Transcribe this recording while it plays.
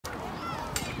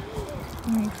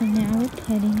Alright, so now we're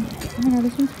petting. Oh my god,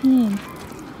 this one's peeing.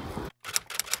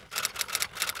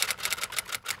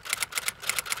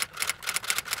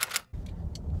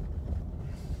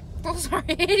 Those are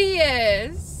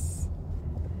hideous!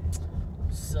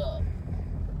 What's up?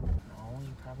 Oh,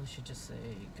 you probably should just say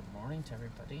good morning to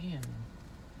everybody and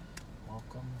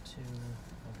welcome to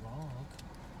the vlog.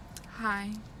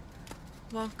 Hi.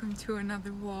 Welcome to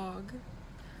another vlog.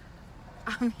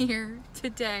 I'm here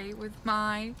today with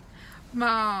my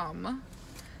mom.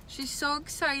 She's so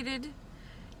excited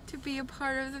to be a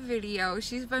part of the video.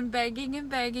 She's been begging and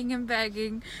begging and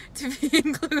begging to be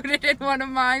included in one of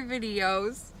my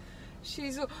videos.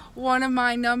 She's one of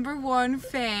my #1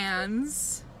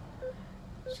 fans.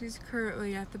 She's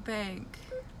currently at the bank.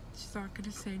 She's not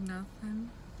gonna say nothing.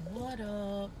 What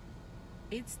up?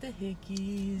 It's the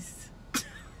Hickeys.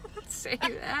 Don't say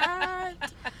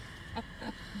that.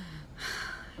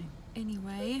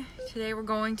 Anyway, today we're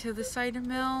going to the cider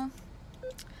mill,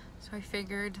 so I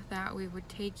figured that we would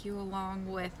take you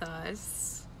along with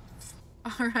us.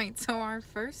 Alright, so our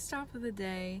first stop of the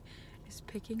day is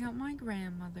picking up my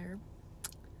grandmother,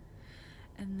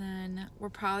 and then we're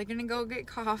probably gonna go get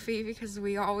coffee because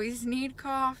we always need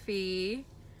coffee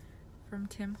from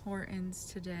Tim Hortons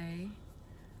today.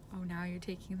 Oh, now you're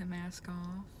taking the mask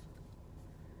off.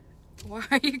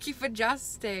 Why you keep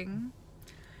adjusting?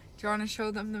 Do you want to show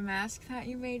them the mask that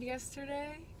you made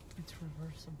yesterday? It's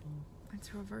reversible.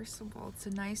 It's reversible. It's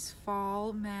a nice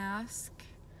fall mask.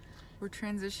 We're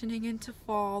transitioning into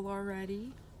fall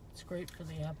already. It's great for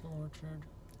the apple orchard.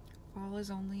 Fall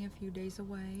is only a few days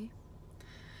away.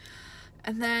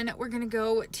 And then we're going to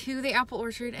go to the apple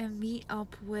orchard and meet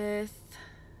up with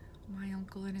my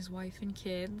uncle and his wife and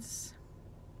kids.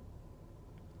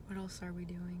 What else are we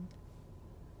doing?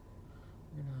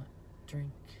 We're gonna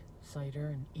drink cider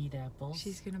and eat apples.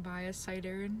 She's gonna buy us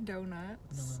cider and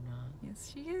donuts. No, I'm not.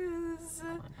 Yes, she is. No,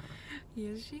 I'm not.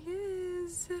 Yes, she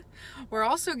is. We're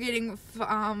also getting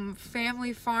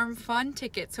family farm fun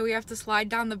tickets, so we have to slide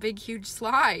down the big, huge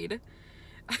slide.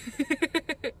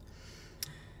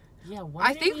 Yeah,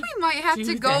 I think we might have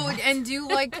to go and do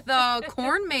like the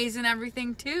corn maze and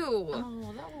everything too.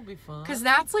 Oh, that will be fun. Because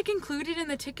that's like included in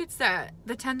the tickets, the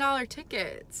 $10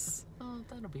 tickets. Oh,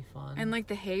 that'll be fun. And like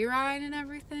the hayride and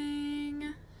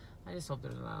everything. I just hope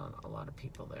there's not a lot of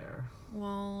people there.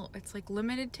 Well, it's like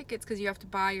limited tickets because you have to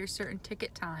buy your certain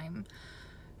ticket time.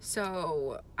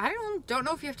 So I don't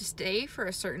know if you have to stay for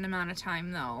a certain amount of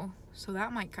time though. So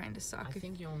that might kind of suck. I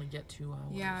think you only get 2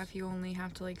 hours. Yeah, if you only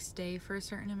have to like stay for a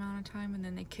certain amount of time and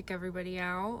then they kick everybody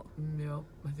out. Yep,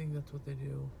 I think that's what they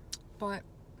do. But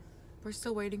we're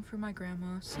still waiting for my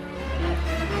grandma, so.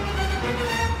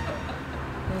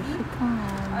 There she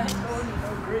comes. I don't need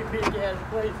no great big ass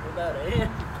place without a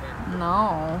handicap.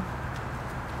 No.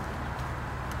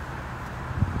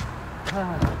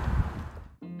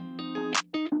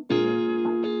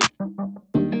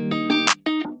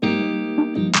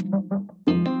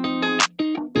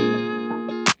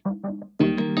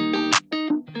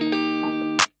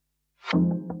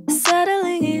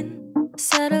 Settling in,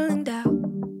 settling down.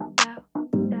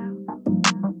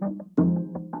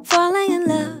 Falling in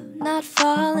love, not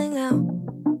falling out.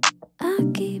 I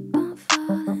keep on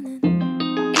falling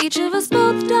in. Each of us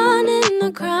both done in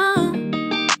the crown.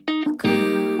 A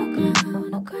crown, a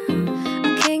crown, a crown. A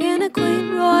king and a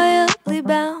queen royally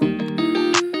bound.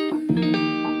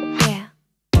 Yeah.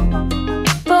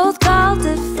 Both called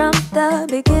it from the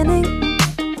beginning.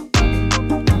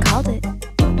 Called it.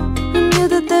 Knew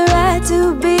that there had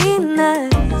to be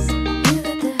us. Knew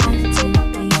that there had to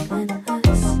be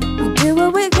us. We do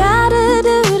what we gotta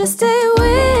do to stay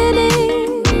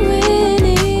winning,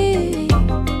 winning.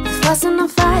 The fuss and the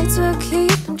fights will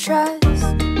keep and trust.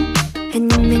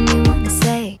 And you make me wanna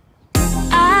say,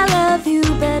 I love you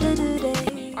better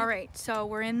today. Alright, so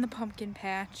we're in the pumpkin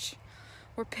patch.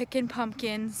 We're picking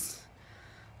pumpkins.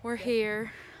 We're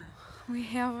here. We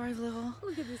have our little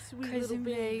Look at this sweet cousin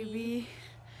little baby.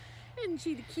 Isn't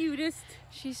she the cutest?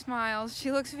 She smiles.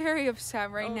 She looks very upset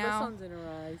right now. The sun's in her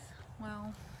eyes.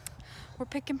 Well, we're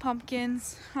picking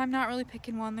pumpkins. I'm not really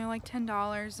picking one. They're like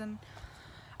 $10 and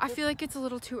I feel like it's a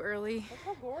little too early. Look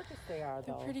how gorgeous they are,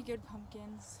 though. They're pretty good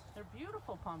pumpkins. They're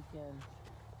beautiful pumpkins.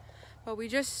 But we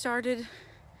just started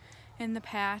in the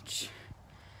patch.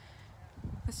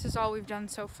 This is all we've done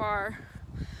so far.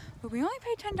 But we only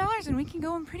paid $10 and we can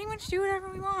go and pretty much do whatever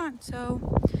we want. So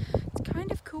it's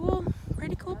kind of cool.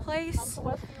 Pretty cool place.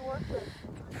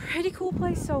 Pretty cool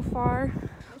place so far.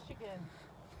 Michigan.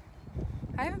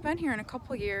 I haven't been here in a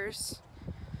couple years.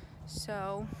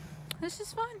 So this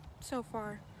is fun so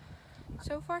far.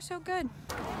 So far, so good.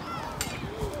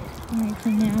 Alright, so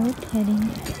now we're petting.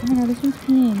 Oh my god, this one's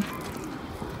peeing.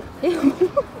 Ew.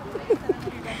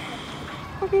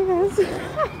 Okay, guys.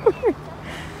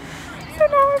 So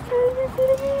now we're petting and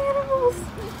feeding the animals.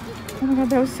 Oh my god,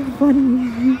 that was so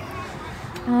funny.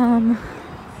 I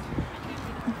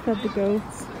fed the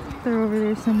goats. They're over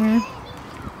there somewhere.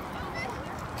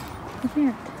 I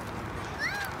can't.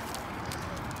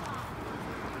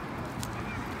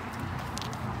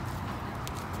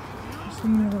 There's so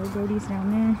many little goaties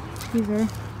down there. These are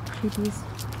sheepies.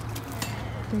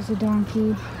 There's a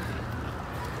donkey.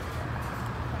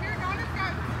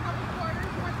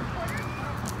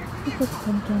 Look at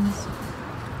pumpkins.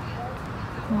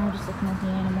 Now we're just looking at the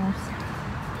animals.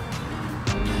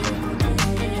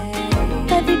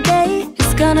 Every day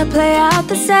is gonna play out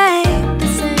the same.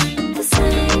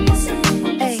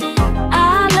 Hey,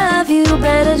 I love you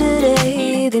better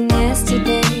today than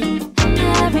yesterday.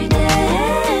 Every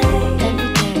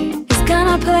day is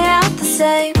gonna play out the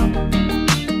same.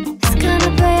 It's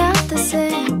gonna play out the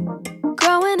same.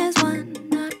 Growing as one,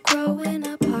 not growing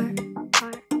apart.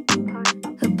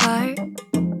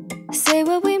 Say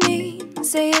what we mean,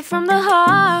 say it from the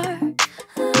heart.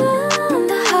 From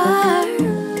the heart.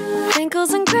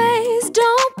 Wrinkles and grays,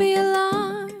 don't be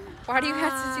alarmed. Why do you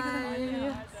have to do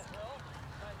that?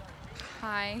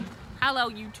 Hi. Hello,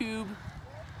 YouTube.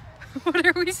 What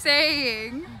are we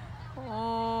saying?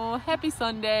 Oh, happy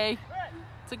Sunday.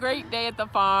 It's a great day at the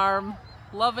farm.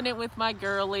 Loving it with my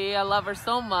girlie. I love her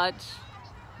so much.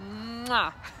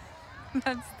 Mwah.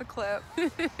 That's the clip.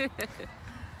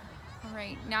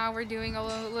 Alright, now we're doing a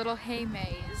little hay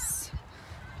maze.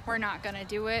 We're not gonna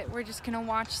do it. We're just gonna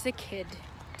watch the kid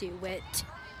do it.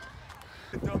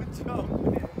 Don't jump.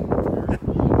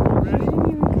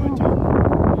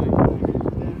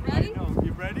 Ready?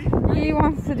 You ready? He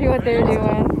wants to do what they're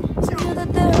doing. Knew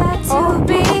that there had to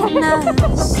be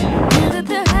nice. Knew that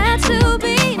there had to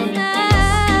be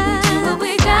nice. Do what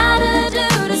we gotta do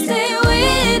to stay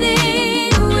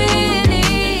winning,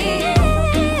 winning.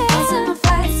 Fights and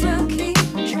fights will keep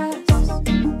trust.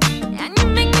 And you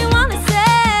make me wanna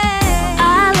say, I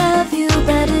love you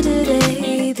better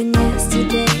today than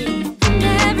yesterday. And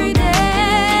every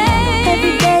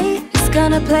day is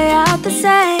gonna play out the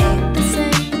same.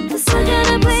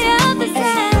 Gonna play out the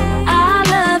same. I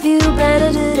love you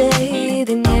better today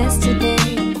than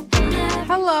yesterday.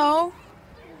 Hello.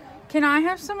 Can I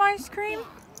have some ice cream?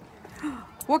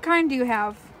 What kind do you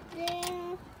have?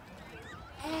 And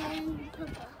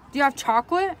purple. Do you have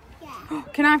chocolate? Yeah.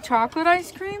 Can I have chocolate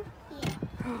ice cream?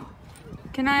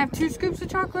 Can I have 2 scoops of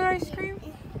chocolate ice cream?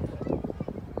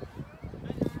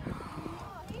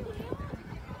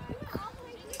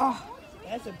 Oh,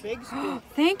 That's a big scoop.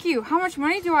 thank you. How much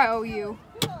money do I owe you?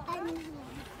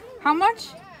 How much?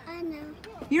 I know.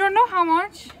 You don't know how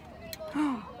much?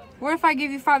 What if I give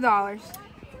you $5?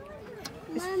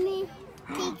 Mommy,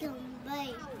 take them,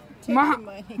 bye.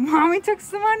 Mommy took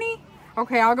the money?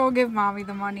 Okay, I'll go give Mommy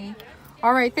the money.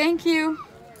 All right, thank you.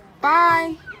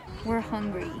 Bye. We're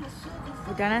hungry.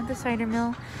 We're done at the cider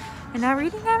mill, and now we're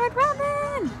eating our red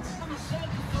ramen.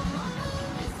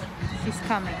 She's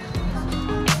coming.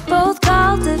 Both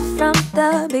called it from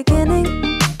the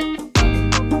beginning.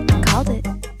 Called it.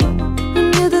 We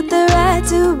knew that there had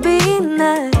to be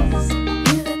us.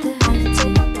 Knew that there had to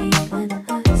be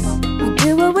us. We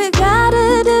do what we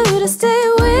gotta do to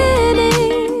stay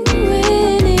winning,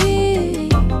 winning.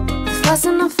 The fuss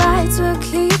and the fights will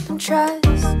keep in trust.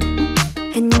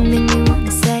 And you make me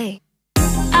wanna say,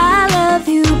 I love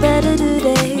you better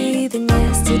today than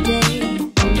yesterday.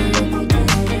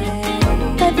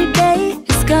 Every day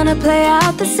is gonna play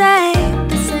out the same.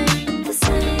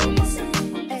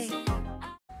 Hey.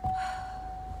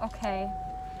 Okay,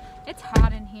 it's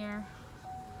hot in here.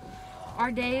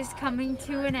 Our day is coming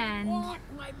to an end.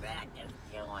 My back is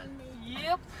killing me.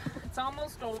 Yep, it's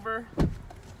almost over.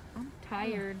 I'm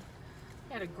tired.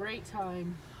 Had a great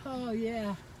time. Oh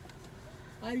yeah.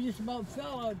 I just about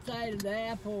fell outside of the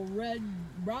apple red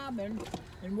robin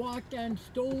and walked on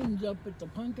stones up at the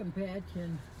pumpkin patch,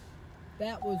 and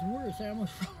that was worse. I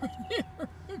almost fell right there.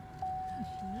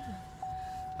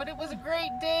 But it was a great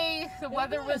day. The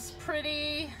weather was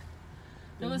pretty.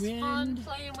 It was fun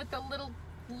playing with the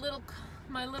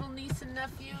my little niece and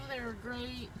nephew. They were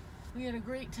great. We had a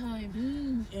great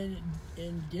time.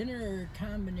 And dinner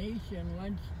combination,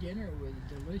 lunch dinner was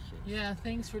delicious. Yeah,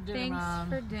 thanks for dinner, Thanks Mom.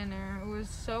 for dinner. It was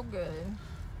so good.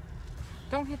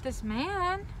 Don't hit this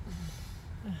man.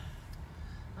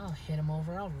 I'll hit him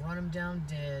over. I'll run him down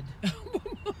dead.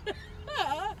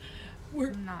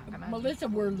 We're I'm not gonna. Melissa,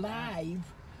 we're live.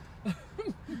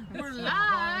 We're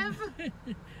live.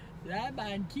 Live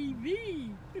on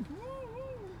TV.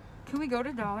 Can we go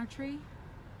to Dollar Tree?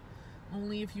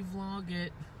 Only if you vlog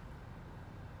it.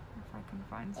 If I can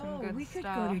find some Oh, good we could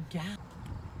stuff. go to Dollar.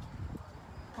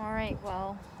 All right,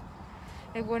 well,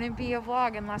 it wouldn't be a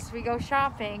vlog unless we go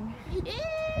shopping.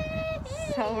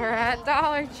 So we're at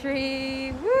Dollar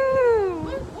Tree. Woo!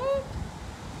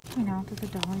 I know that the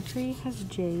Dollar Tree has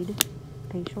Jade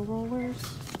facial rollers.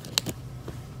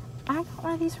 I got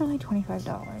one of these for like $25.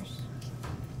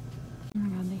 Oh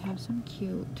my god, they have some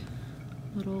cute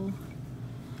little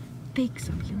fake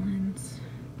succulents.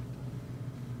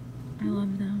 I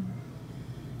love them.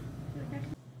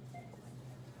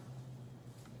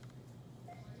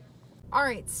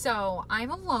 Alright, so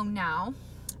I'm alone now.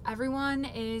 Everyone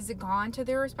is gone to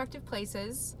their respective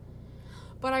places.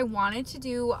 But I wanted to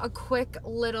do a quick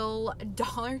little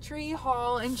Dollar Tree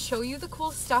haul and show you the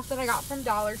cool stuff that I got from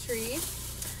Dollar Tree.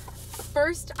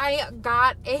 First, I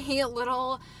got a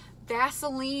little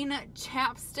Vaseline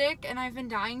chapstick, and I've been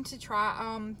dying to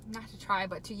try, not to try,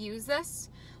 but to use this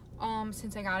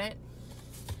since I got it.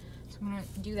 So I'm gonna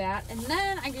do that. And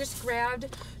then I just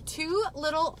grabbed 2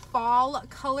 little fall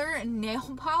color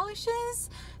nail polishes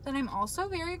that I'm also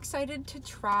very excited to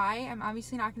try. I'm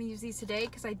obviously not going to use these today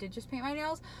because I did just paint my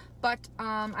nails, but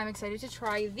I'm excited to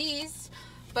try these.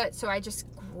 But so I just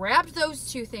grabbed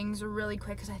those 2 things really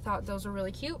quick because I thought those were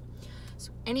really cute.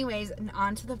 So anyways, and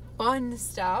on to the fun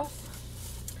stuff.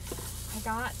 I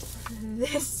got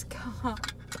this cup.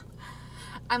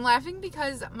 I'm laughing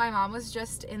because my mom was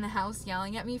just in the house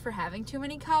yelling at me for having too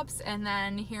many cups, and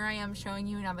then here I am showing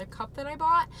you another cup that I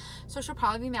bought. So she'll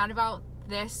probably be mad about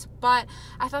this, but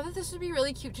I thought that this would be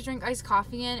really cute to drink iced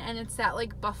coffee in, and it's that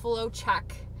like buffalo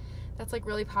check that's like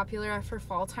really popular for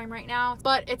fall time right now.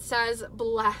 But it says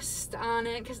blessed on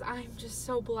it because I'm just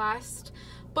so blessed.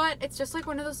 But it's just like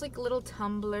one of those like little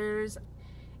tumblers.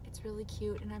 It's really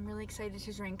cute, and I'm really excited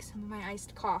to drink some of my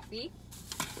iced coffee.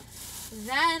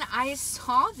 Then I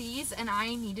saw these and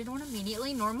I needed one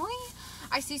immediately. Normally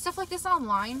I see stuff like this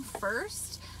online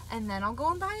first and then I'll go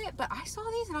and buy it, but I saw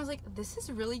these and I was like, this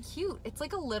is really cute. It's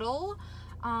like a little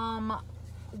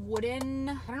wooden,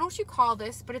 I don't know what you call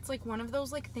this, but it's like one of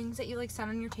those like things that you like set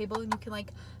on your table and you can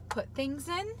like put things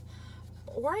in.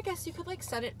 Or I guess you could like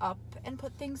set it up and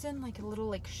put things in, like a little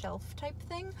like shelf type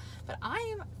thing. But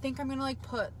I think I'm gonna like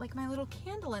put like my little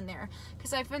candle in there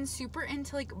because I've been super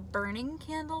into like burning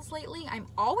candles lately. I'm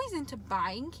always into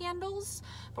buying candles,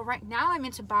 but right now I'm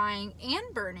into buying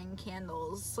and burning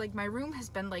candles. Like my room has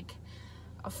been like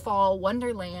a fall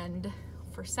wonderland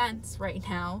for scents right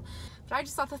now. But I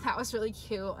just thought that that was really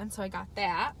cute, and so I got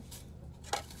that.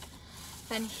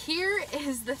 Then here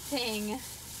is the thing.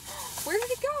 Where did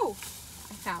it go?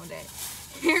 I found it.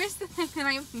 Here's the thing that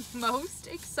I'm most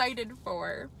excited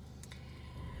for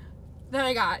that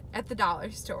I got at the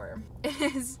dollar store. It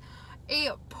is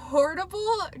a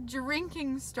portable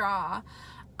drinking straw.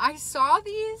 I saw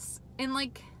these in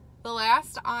like the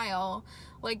last aisle,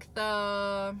 like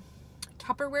the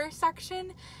Tupperware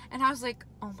section, and I was like,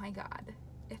 oh my god,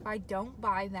 if I don't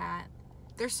buy that,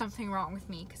 there's something wrong with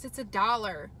me because it's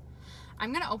 $1.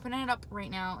 I'm gonna open it up right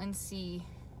now and see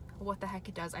what the heck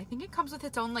it does. I think it comes with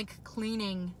its own like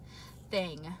cleaning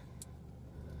thing,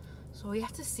 so we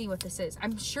have to see what this is.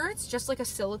 I'm sure it's just like a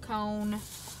silicone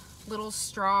little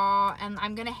straw, and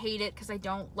I'm gonna hate it because I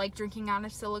don't like drinking out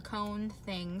of silicone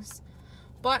things,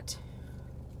 but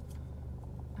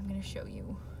I'm gonna show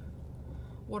you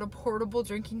what a portable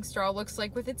drinking straw looks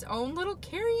like with its own little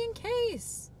carrying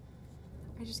case.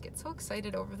 I just get so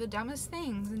excited over the dumbest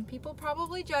things, and people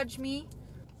probably judge me.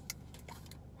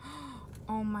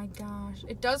 Oh my gosh.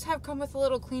 It does come with a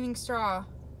little cleaning straw.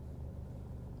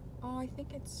 Oh, I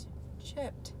think it's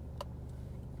chipped.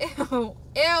 Ew. Ew,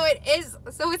 it is.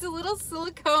 So it's a little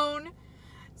silicone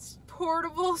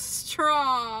portable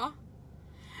straw.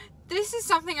 This is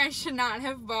something I should not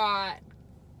have bought.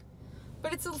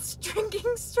 But it's a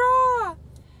drinking straw.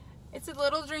 It's a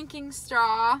little drinking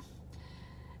straw.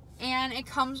 And it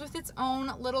comes with its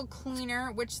own little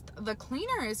cleaner, which the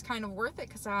cleaner is kind of worth it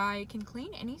because I can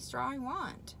clean any straw I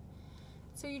want.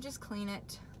 So you just clean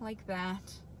it like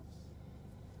that.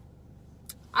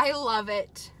 I love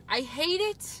it. I hate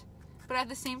it, but at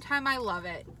the same time I love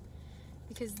it.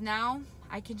 Because now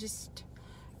I can just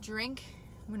drink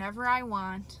whenever I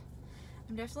want.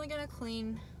 I'm definitely going to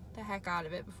clean the heck out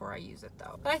of it before I use it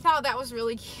though. But I thought that was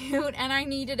really cute and I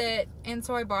needed it, and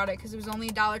so I bought it because it was only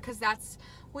 $1, because that's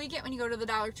what you get when you go to the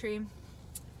Dollar Tree.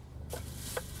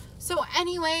 So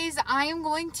anyways, I am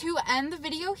going to end the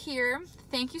video here.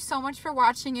 Thank you so much for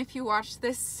watching if you watched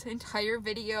this entire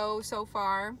video so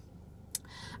far.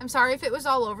 I'm sorry if it was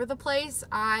all over the place.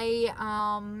 I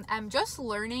am just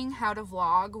learning how to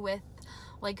vlog with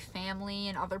like family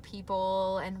and other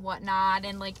people and whatnot,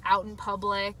 and like out in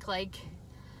public. Like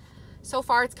so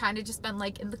far it's kind of just been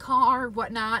like in the car,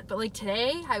 whatnot, but like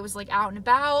today I was like out and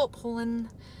about pulling the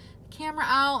camera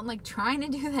out and like trying to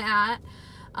do that.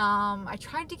 I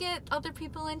tried to get other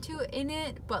people in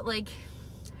it, but like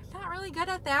I'm not really good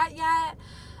at that yet.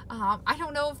 I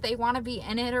don't know if they want to be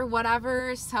in it or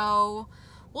whatever, so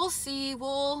we'll see.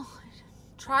 We'll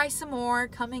try some more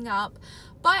coming up.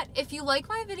 But if you like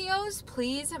my videos,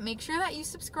 please make sure that you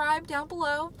subscribe down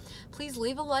below. Please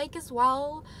leave a like as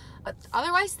well.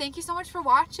 Otherwise, thank you so much for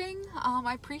watching.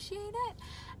 I appreciate it,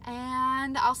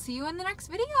 and I'll see you in the next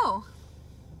video.